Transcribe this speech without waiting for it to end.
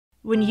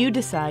When you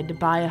decide to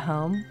buy a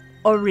home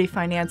or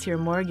refinance your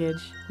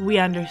mortgage, we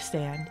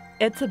understand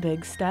it's a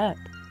big step.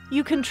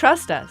 You can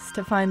trust us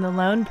to find the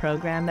loan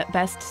program that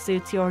best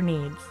suits your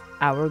needs.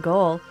 Our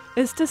goal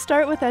is to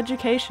start with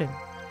education,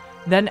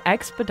 then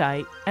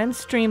expedite and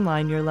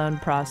streamline your loan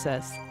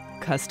process.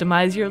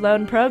 Customize your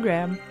loan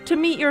program to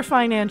meet your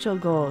financial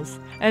goals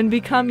and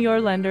become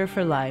your lender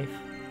for life.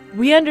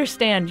 We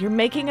understand you're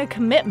making a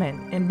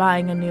commitment in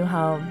buying a new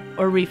home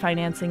or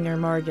refinancing your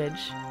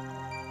mortgage.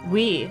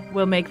 We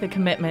will make the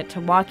commitment to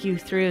walk you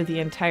through the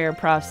entire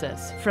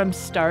process from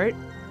start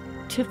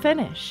to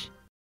finish.